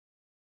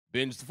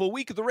Binge the full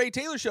week of The Ray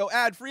Taylor Show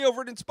ad-free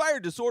over at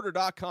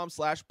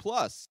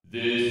inspireddisorder.com/plus.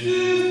 This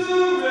is The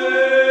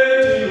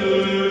Ray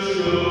Taylor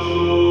Show.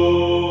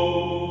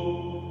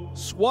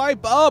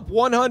 Swipe up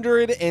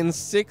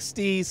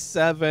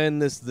 167.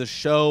 This is the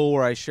show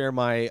where I share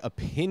my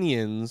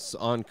opinions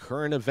on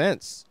current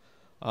events.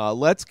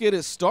 Let's get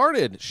it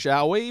started,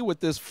 shall we?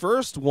 With this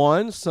first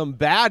one, some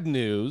bad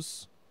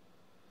news.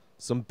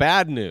 Some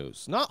bad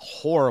news. Not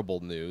horrible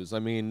news. I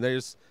mean,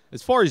 as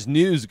far as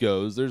news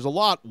goes, there's a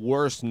lot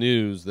worse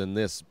news than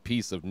this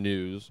piece of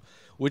news,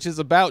 which is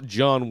about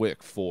John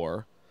Wick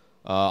 4.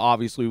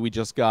 Obviously, we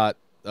just got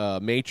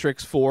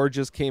Matrix 4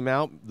 just came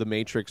out. The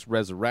Matrix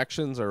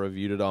Resurrections. I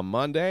reviewed it on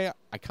Monday.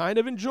 I kind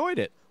of enjoyed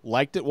it.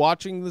 Liked it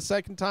watching the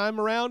second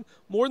time around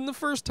more than the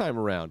first time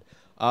around.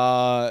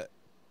 But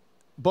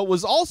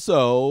was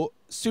also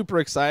super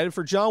excited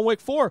for John Wick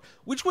 4,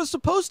 which was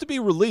supposed to be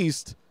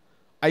released,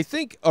 I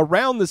think,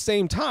 around the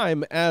same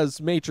time as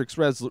Matrix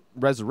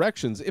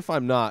Resurrections, if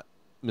I'm not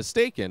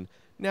mistaken.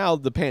 Now,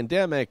 the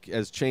pandemic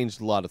has changed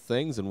a lot of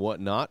things and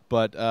whatnot,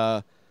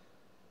 but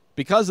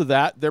because of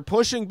that, they're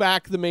pushing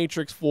back the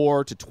Matrix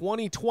 4 to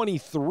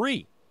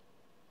 2023.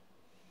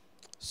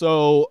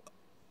 So,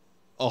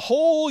 a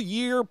whole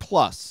year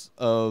plus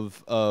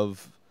of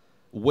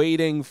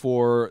waiting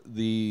for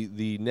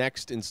the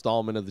next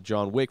installment of the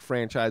John Wick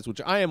franchise,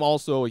 which I am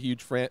also a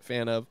huge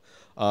fan of.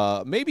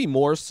 Maybe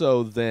more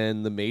so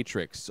than the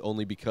Matrix,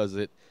 only because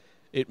it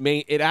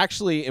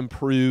actually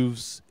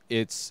improves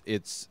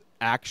its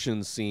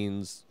action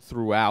scenes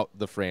throughout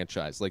the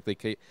franchise. Like they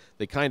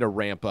kind of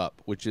ramp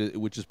up, which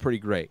is pretty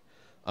great.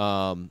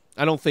 I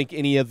don't think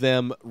any of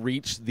them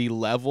reach the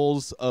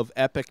levels of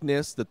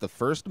epicness that the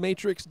first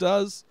Matrix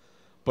does,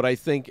 but I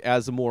think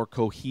as a more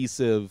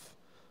cohesive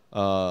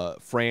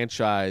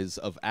franchise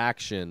of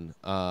action,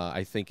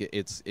 I think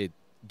it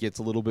gets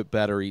a little bit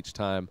better each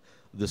time.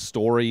 The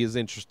story is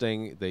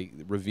interesting. They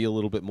reveal a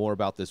little bit more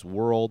about this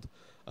world.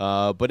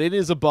 But it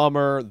is a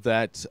bummer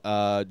that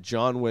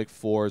John Wick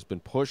 4 has been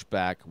pushed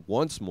back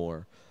once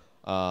more.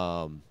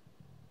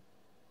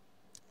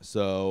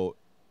 So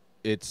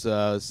it's,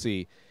 let's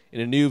see.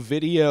 In a new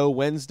video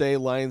Wednesday,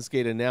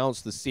 Lionsgate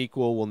announced the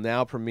sequel will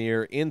now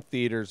premiere in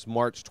theaters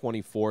March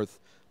 24th,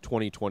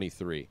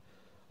 2023.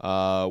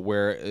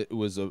 Where it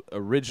was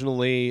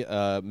originally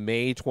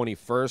May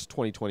 21st,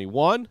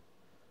 2021,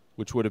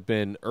 which would have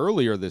been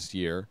earlier this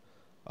year,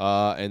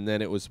 and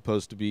then it was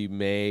supposed to be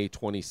May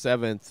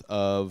 27th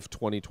of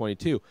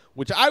 2022,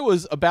 which I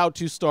was about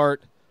to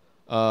start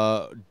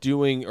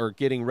doing or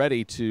getting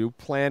ready to,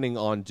 planning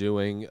on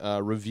doing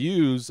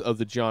reviews of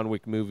the John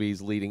Wick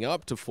movies leading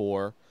up to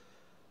 4,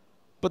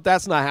 but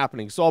that's not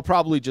happening, so I'll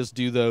probably just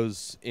do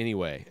those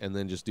anyway, and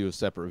then just do a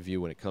separate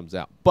review when it comes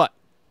out. But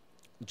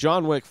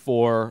John Wick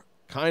 4,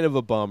 kind of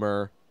a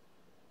bummer.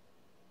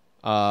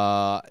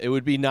 It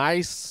would be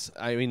nice.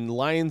 I mean,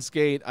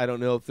 Lionsgate, I don't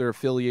know if they're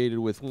affiliated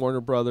with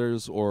Warner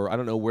Brothers, or I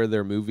don't know where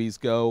their movies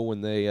go when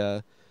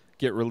they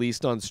get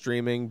released on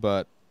streaming,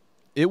 but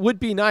it would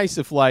be nice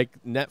if, like,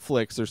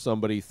 Netflix or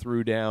somebody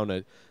threw down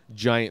a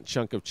giant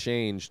chunk of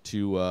change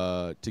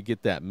to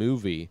get that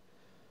movie.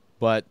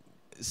 But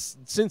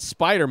since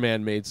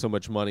Spider-Man made so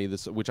much money,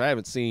 which I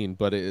haven't seen,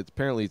 but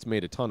apparently it's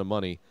made a ton of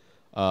money,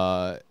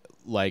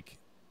 like,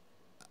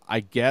 I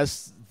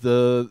guess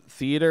the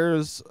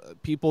theaters,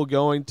 people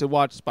going to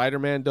watch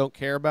Spider-Man don't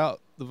care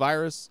about the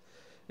virus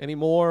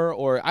anymore,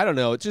 or I don't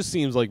know. It just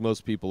seems like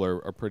most people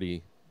are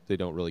pretty, they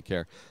don't really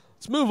care.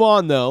 Let's move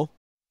on, though.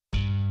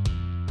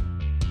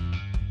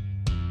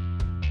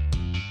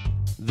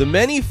 The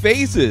Many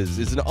Faces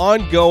is an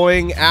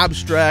ongoing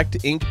abstract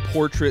ink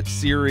portrait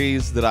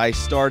series that I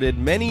started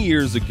many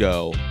years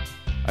ago.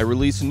 I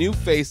release a new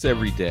face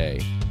every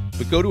day,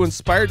 but go to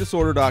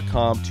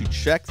inspireddisorder.com to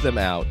check them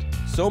out.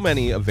 So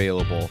many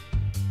available.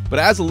 But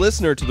as a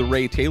listener to The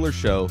Ray Taylor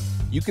Show,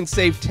 you can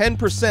save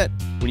 10%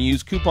 when you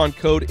use coupon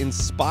code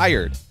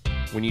INSPIRED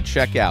when you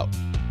check out.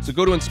 So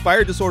go to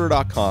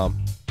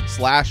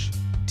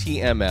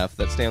inspireddisorder.com/TMF.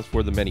 That stands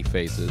for The Many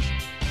Faces.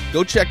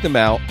 Go check them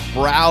out.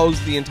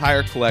 Browse the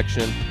entire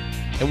collection.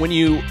 And when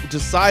you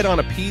decide on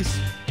a piece,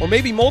 or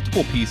maybe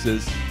multiple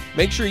pieces,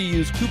 make sure you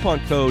use coupon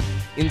code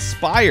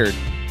INSPIRED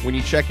when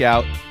you check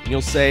out, and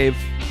you'll save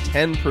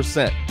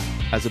 10%.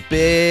 As a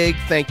big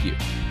thank you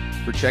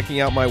for checking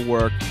out my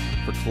work,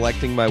 for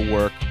collecting my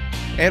work,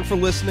 and for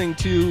listening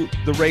to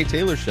The Ray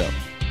Taylor Show.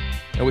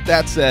 And with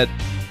that said,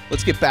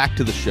 let's get back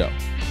to the show.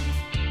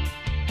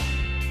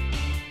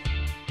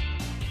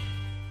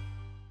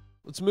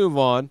 Let's move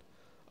on.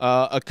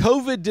 A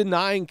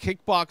COVID-denying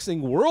kickboxing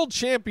world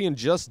champion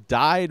just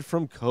died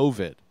from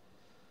COVID.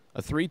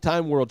 A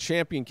 3-time world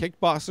champion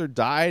kickboxer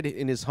died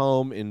in his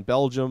home in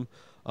Belgium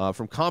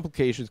from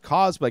complications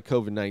caused by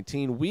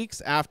COVID-19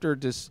 weeks after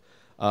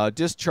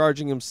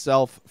discharging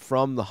himself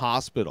from the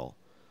hospital.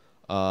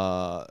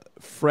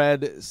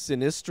 Fred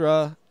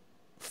Sinistra,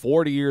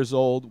 40 years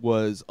old,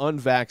 was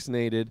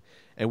unvaccinated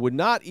and would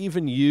not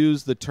even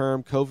use the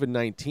term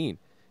COVID-19.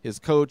 His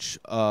coach,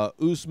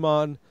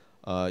 Ousmane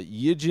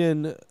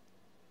Yijin,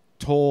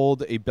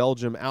 told a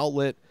Belgium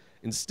outlet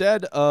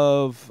Instead,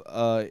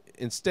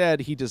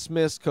 he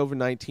dismissed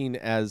COVID-19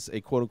 as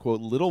a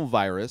quote-unquote little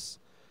virus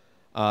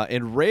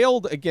and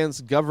railed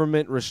against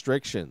government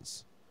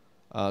restrictions.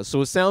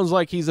 So it sounds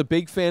like he's a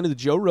big fan of the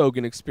Joe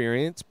Rogan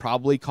Experience,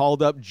 probably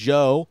called up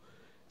Joe,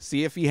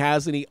 see if he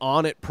has any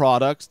On-It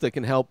products that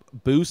can help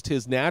boost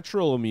his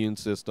natural immune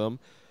system,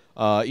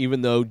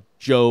 even though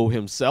Joe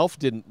himself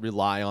didn't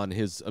rely on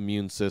his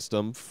immune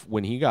system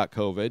when he got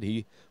COVID.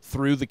 He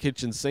threw the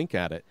kitchen sink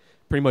at it.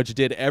 Pretty much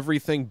did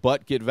everything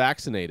but get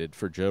vaccinated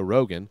for Joe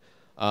Rogan.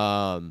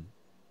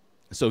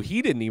 So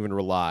he didn't even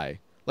rely.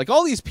 Like,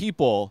 all these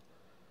people,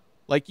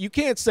 like, you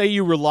can't say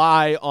you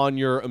rely on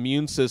your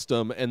immune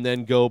system and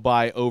then go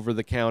buy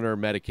over-the-counter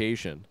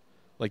medication.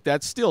 Like,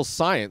 that's still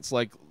science.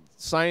 Like,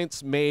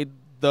 science made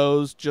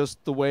those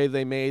just the way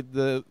they made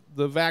the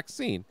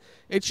vaccine.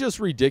 It's just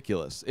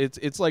ridiculous.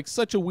 It's like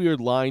such a weird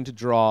line to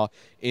draw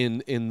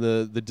in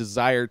the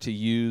desire to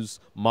use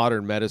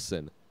modern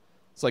medicine.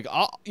 It's like,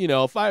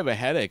 if I have a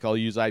headache, I'll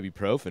use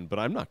ibuprofen, but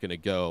I'm not going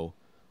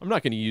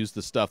to use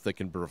the stuff that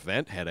can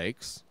prevent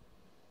headaches.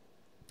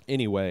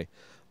 Anyway,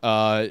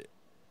 I'm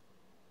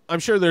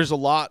sure there's a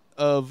lot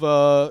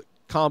of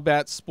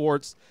combat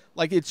sports.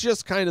 Like, it's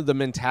just kind of the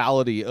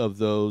mentality of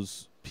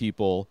those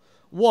people.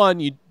 One,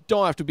 you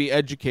don't have to be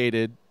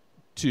educated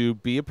to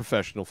be a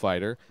professional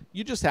fighter.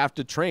 You just have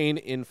to train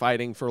in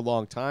fighting for a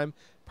long time,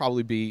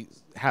 probably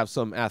have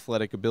some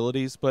athletic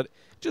abilities, but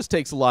it just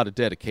takes a lot of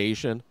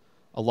dedication,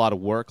 a lot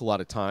of work, a lot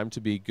of time to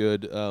be a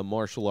good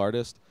martial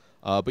artist.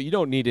 But you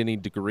don't need any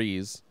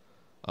degrees.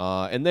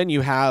 And then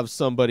you have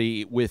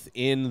somebody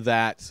within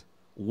that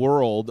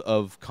world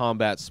of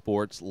combat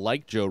sports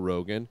like Joe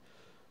Rogan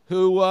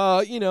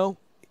who,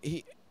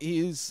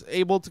 he's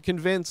able to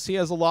convince, he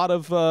has a lot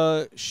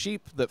of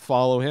sheep that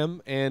follow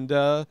him,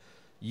 and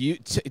you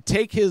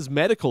take his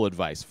medical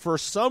advice. For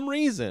some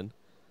reason,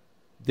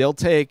 they'll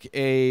take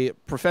a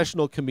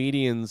professional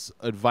comedian's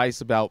advice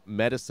about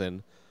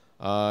medicine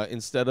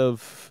instead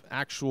of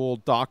actual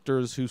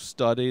doctors who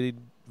studied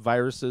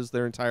viruses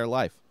their entire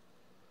life.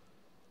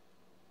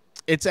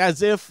 It's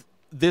as if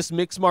this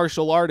mixed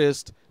martial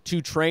artist,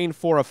 to train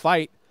for a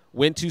fight,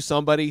 went to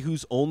somebody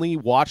who's only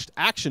watched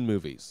action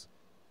movies.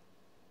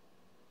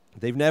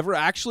 They've never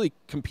actually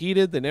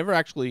competed. They never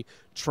actually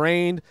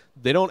trained.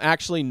 They don't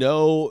actually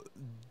know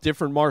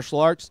different martial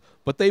arts,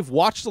 but they've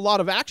watched a lot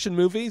of action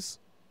movies.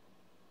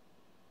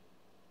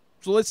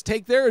 So let's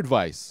take their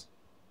advice.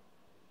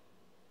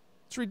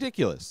 It's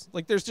ridiculous.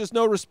 Like, there's just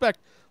no respect.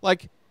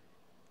 Like,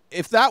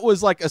 if that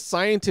was like a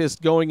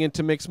scientist going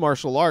into mixed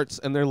martial arts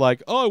and they're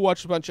like, oh, I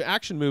watched a bunch of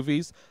action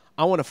movies,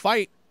 I want to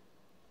fight.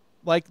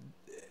 Like,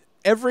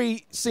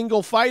 every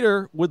single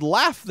fighter would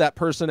laugh that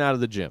person out of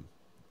the gym.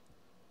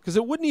 Because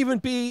it wouldn't even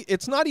be,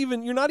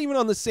 you're not even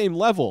on the same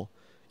level.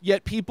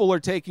 Yet people are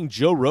taking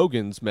Joe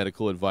Rogan's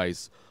medical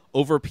advice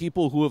over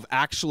people who have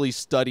actually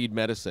studied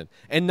medicine.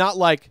 And not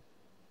like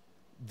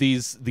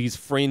these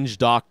fringe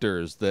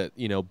doctors that,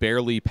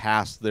 barely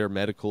passed their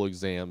medical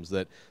exams,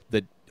 that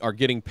are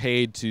getting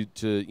paid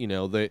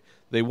to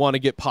they want to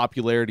get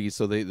popularity,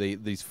 so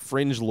these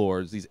fringe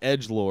lords, these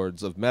edge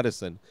lords of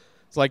medicine.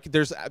 It's like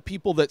there's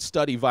people that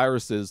study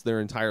viruses their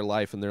entire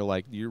life, and they're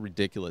like, you're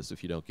ridiculous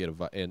if you don't get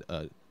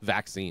a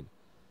vaccine.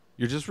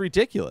 You're just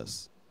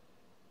ridiculous.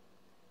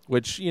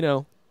 Which,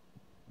 a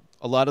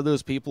lot of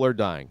those people are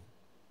dying.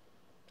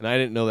 And I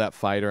didn't know that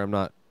fighter. I'm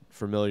not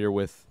familiar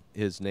with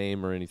his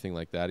name or anything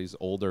like that. He's an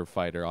older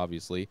fighter,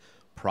 obviously.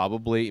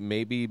 Probably,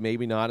 maybe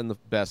not in the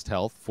best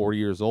health. 40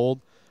 years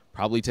old.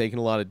 Probably taking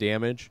a lot of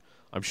damage.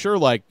 I'm sure,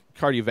 like,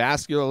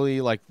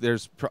 cardiovascularly, like,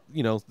 there's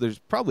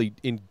probably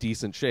in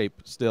decent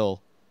shape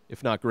still,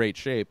 if not great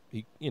shape.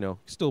 He,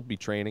 still be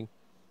training.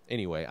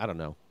 Anyway, I don't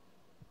know.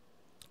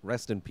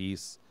 Rest in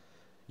peace,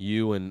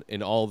 you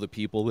and all the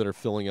people that are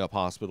filling up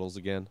hospitals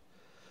again.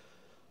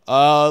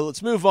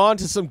 Let's move on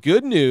to some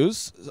good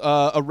news.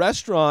 A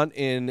restaurant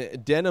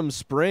in Denham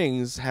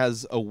Springs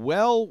has a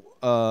wall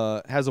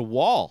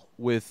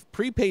with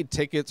prepaid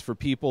tickets for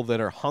people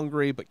that are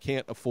hungry but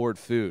can't afford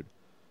food,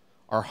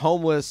 are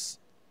homeless,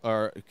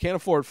 or can't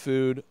afford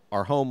food,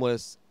 are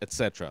homeless,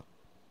 etc.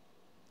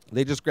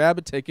 They just grab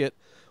a ticket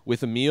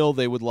with a meal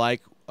they would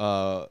like,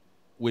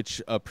 which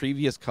a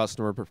previous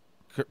customer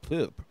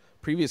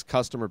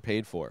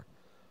paid for,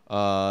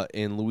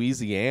 in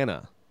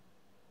Louisiana.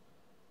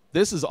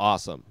 This is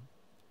awesome.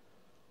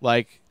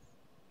 Like,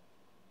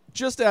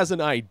 just as an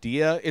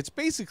idea, it's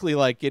basically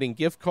like getting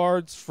gift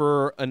cards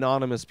for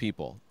anonymous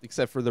people,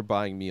 except for they're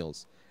buying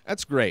meals.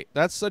 That's great.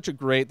 That's such a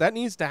great, that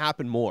needs to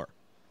happen more.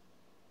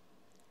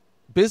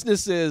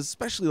 Businesses,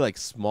 especially like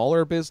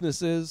smaller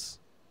businesses,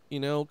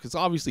 because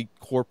obviously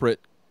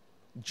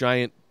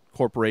giant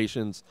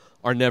corporations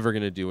are never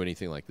going to do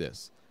anything like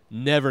this.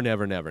 Never,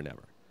 never, never,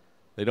 never.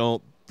 They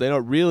don't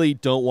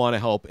want to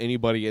help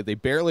anybody. They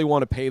barely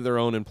want to pay their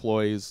own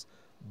employees.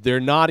 They're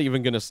not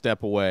even going to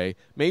step away.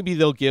 Maybe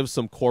they'll give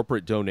some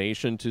corporate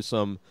donation to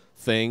some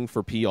thing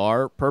for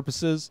PR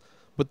purposes,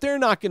 but they're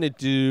not going to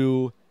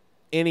do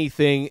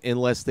anything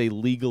unless they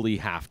legally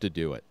have to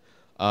do it.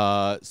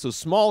 So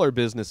smaller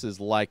businesses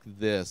like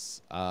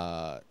this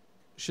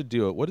should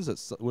do it. What does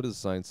it? What does the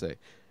sign say?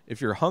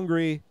 If you're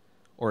hungry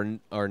or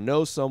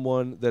know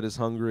someone that is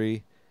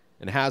hungry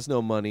and has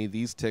no money,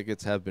 these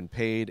tickets have been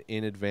paid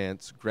in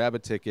advance. Grab a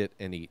ticket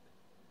and eat.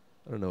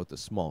 I don't know what the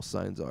small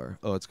signs are.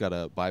 Oh, it's got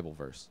a Bible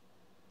verse.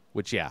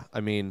 Which, yeah,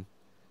 I mean,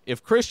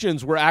 if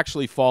Christians were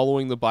actually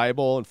following the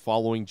Bible and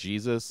following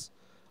Jesus,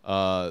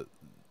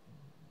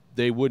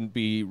 they wouldn't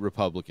be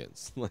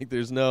Republicans. Like,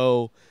 there's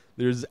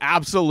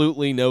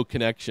absolutely no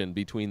connection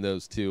between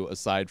those two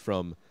aside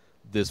from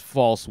this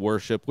false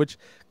worship, which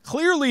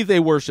clearly they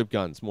worship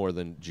guns more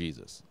than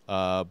Jesus.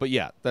 But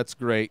yeah, that's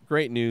great.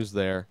 Great news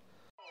there.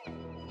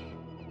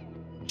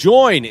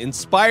 Join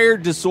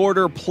Inspired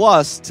Disorder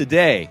Plus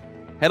today.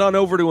 Head on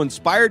over to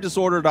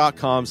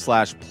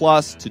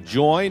inspireddisorder.com/plus to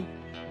join.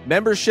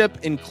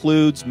 Membership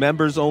includes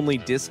members-only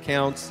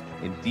discounts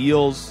and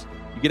deals.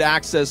 You get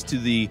access to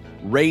the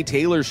Ray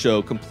Taylor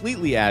Show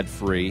completely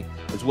ad-free,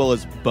 as well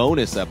as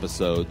bonus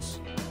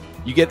episodes.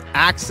 You get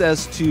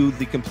access to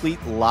the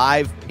complete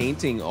live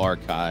painting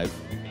archive.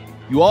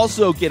 You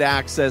also get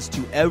access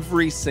to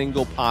every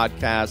single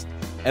podcast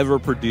ever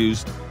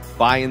produced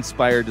by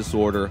Inspired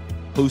Disorder,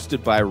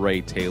 hosted by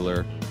Ray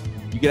Taylor.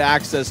 You get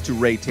access to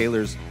Ray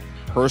Taylor's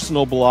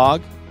personal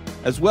blog,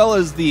 as well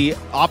as the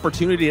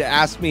opportunity to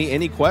ask me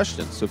any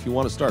questions. So if you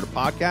want to start a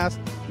podcast,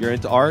 you're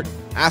into art,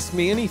 ask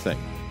me anything.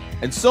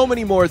 And so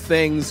many more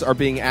things are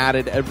being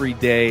added every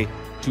day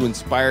to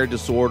Inspired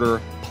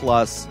Disorder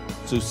Plus.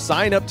 So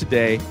sign up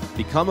today,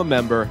 become a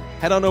member,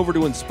 head on over to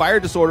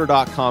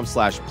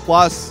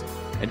inspireddisorder.com/plus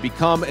and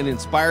become an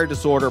Inspired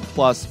Disorder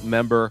Plus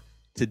member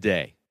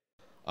today.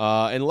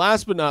 And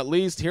last but not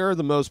least, here are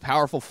the most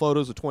powerful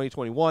photos of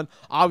 2021.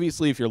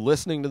 Obviously, if you're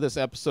listening to this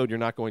episode, you're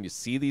not going to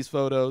see these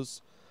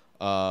photos.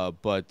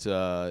 But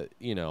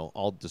you know,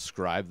 I'll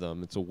describe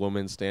them. It's a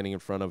woman standing in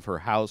front of her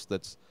house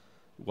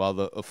while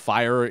a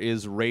fire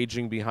is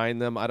raging behind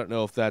them. I don't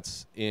know if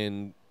that's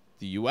in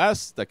the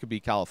U.S. That could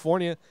be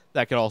California.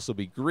 That could also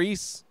be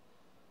Greece.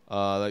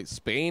 Like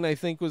Spain, I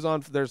think, was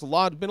on. There's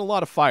been a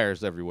lot of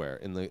fires everywhere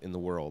in the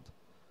world.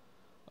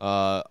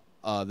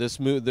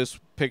 This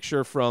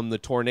picture from the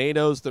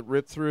tornadoes that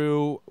ripped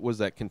through, was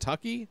that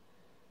Kentucky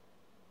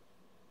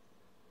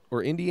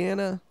or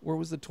Indiana? Where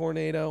was the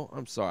tornado?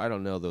 I'm sorry, I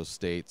don't know those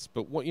states.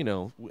 But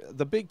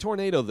the big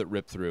tornado that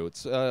ripped through,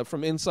 it's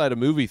from inside a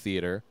movie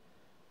theater,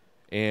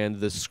 and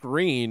the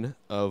screen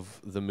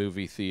of the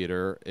movie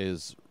theater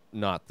is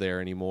not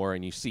there anymore,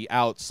 and you see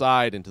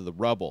outside into the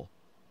rubble.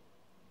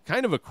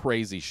 Kind of a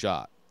crazy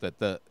shot that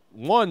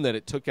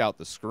it took out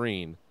the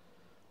screen,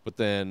 but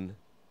then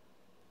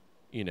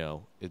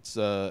it's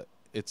I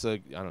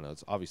don't know,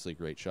 it's obviously a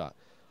great shot.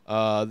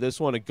 This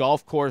one, a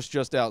golf course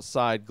just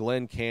outside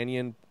Glen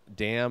Canyon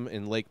Dam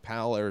in Lake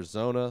Powell,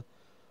 Arizona.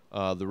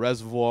 The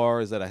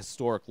reservoir is at a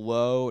historic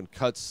low, and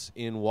cuts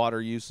in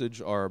water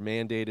usage are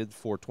mandated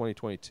for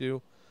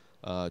 2022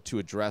 to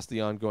address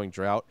the ongoing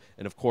drought.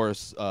 And of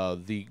course,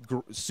 the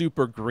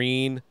super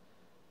green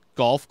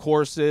golf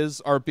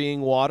courses are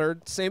being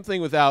watered. Same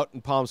thing out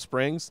in Palm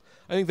Springs.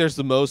 I think there's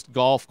the most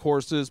golf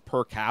courses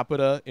per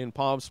capita in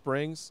Palm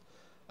Springs.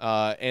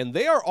 And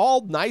they are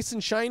all nice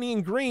and shiny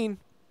and green.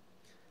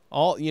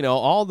 All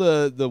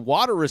the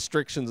water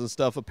restrictions and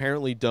stuff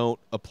apparently don't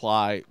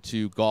apply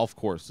to golf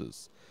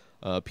courses.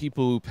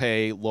 People who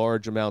pay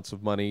large amounts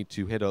of money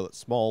to hit a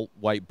small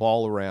white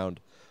ball around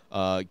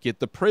get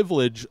the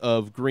privilege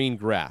of green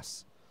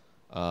grass,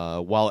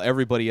 while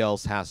everybody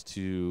else has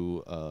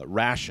to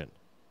ration.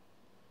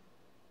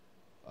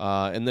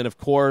 And then, of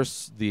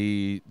course,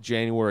 the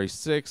January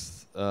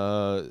 6th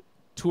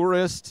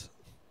tourist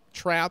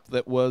trap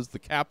that was the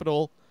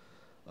capital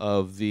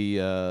of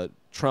the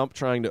Trump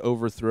trying to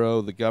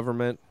overthrow the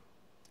government.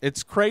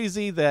 It's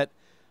crazy that,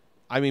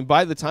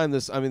 by the time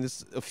this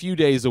is a few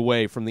days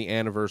away from the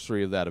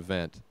anniversary of that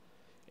event,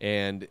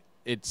 and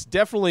it's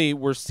definitely,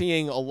 we're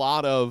seeing a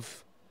lot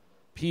of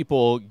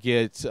people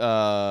get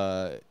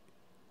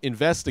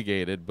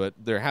investigated, but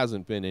there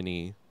hasn't been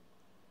any.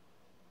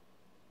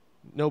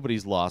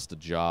 Nobody's lost a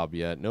job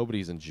yet.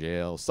 Nobody's in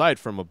jail, aside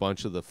from a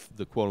bunch of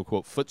the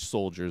quote-unquote foot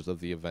soldiers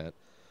of the event.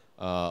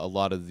 A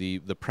lot of the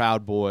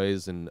Proud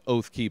Boys and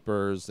Oath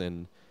Keepers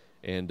and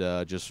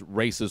just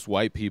racist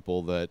white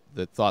people that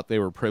thought they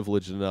were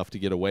privileged enough to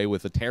get away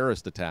with a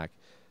terrorist attack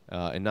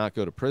and not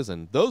go to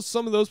prison.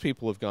 Some of those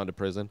people have gone to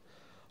prison.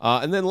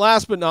 And then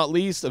last but not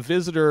least, a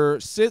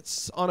visitor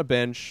sits on a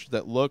bench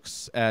that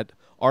looks at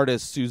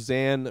artist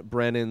Suzanne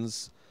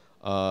Brennan's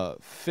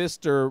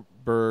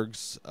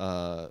Fisterberg's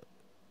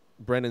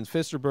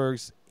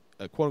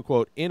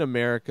quote-unquote In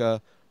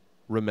America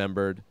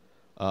Remembered,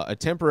 a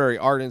temporary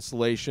art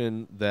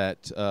installation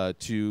that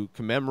to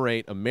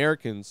commemorate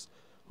Americans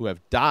who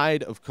have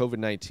died of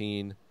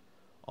COVID-19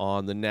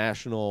 on the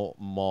National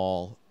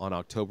Mall on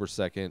October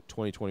 2nd,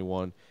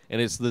 2021.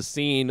 And it's the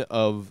scene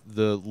of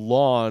the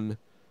lawn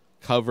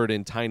covered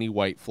in tiny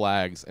white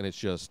flags, and it's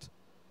just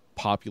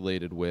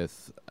populated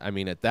with,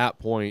 at that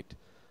point,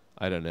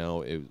 I don't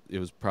know, it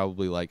was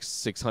probably like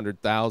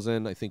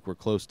 600,000. I think we're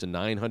close to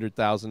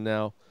 900,000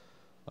 now.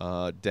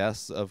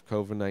 deaths of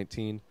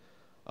COVID-19.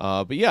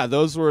 But yeah,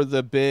 those were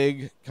the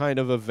big kind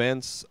of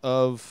events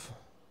of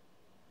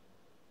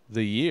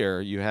the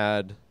year. You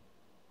had,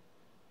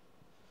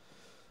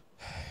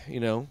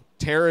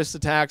 terrorist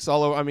attacks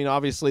all over. I mean,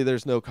 obviously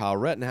there's no Kyle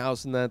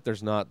Rittenhouse in that.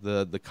 There's not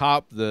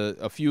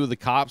a few of the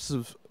cops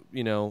have,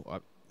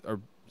 are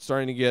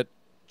starting to get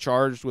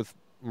charged with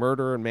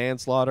murder and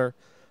manslaughter.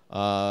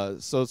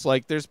 So it's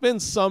like there's been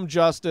some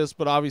justice,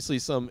 but obviously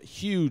some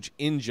huge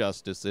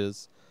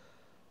injustices.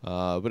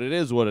 But it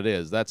is what it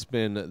is. That's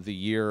been the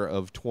year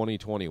of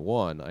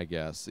 2021, I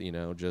guess.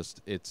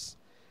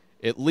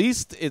 At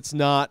least it's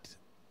not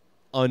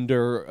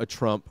under a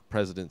Trump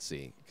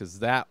presidency,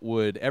 because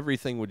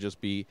everything would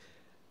just be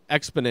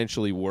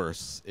exponentially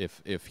worse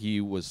if he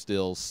was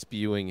still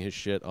spewing his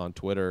shit on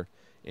Twitter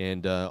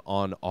and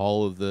on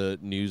all of the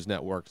news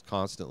networks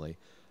constantly,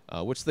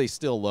 which they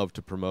still love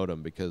to promote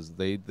him because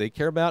they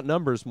care about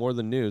numbers more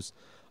than news.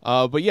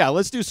 But yeah,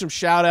 let's do some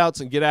shout outs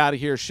and get out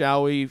of here,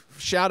 shall we?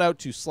 Shout out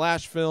to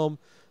 /film,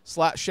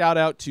 shout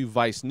out to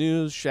Vice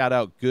News, shout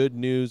out Good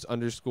News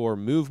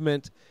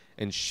 _movement,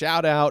 and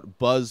shout out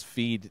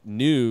BuzzFeed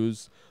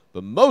News.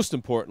 But most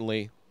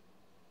importantly,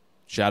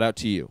 shout out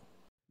to you.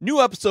 New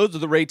episodes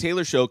of The Ray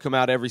Taylor Show come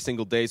out every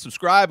single day.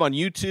 Subscribe on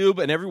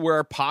YouTube and everywhere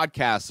our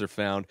podcasts are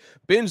found.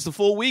 Binge the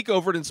full week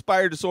over at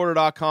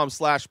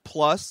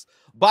inspireddisorder.com/plus.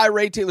 Buy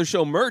Ray Taylor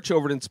Show merch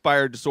over at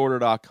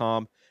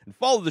inspireddisorder.com. And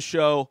follow the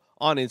show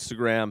on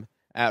Instagram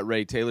at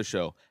Ray Taylor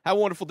Show. Have a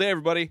wonderful day,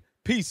 everybody.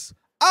 Peace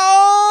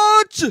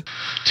out!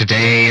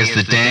 Today is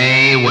the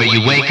day where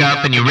you wake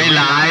up and you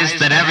realize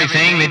that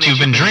everything that you've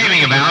been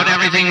dreaming about,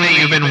 everything that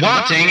you've been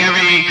wanting,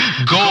 every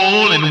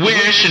goal and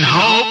wish and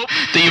hope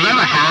that you've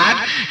ever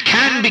had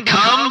can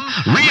become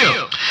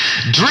real.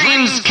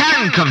 Dreams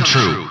can come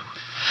true.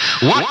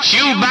 What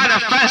you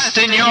manifest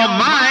in your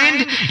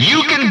mind,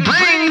 you can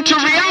bring to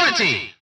reality.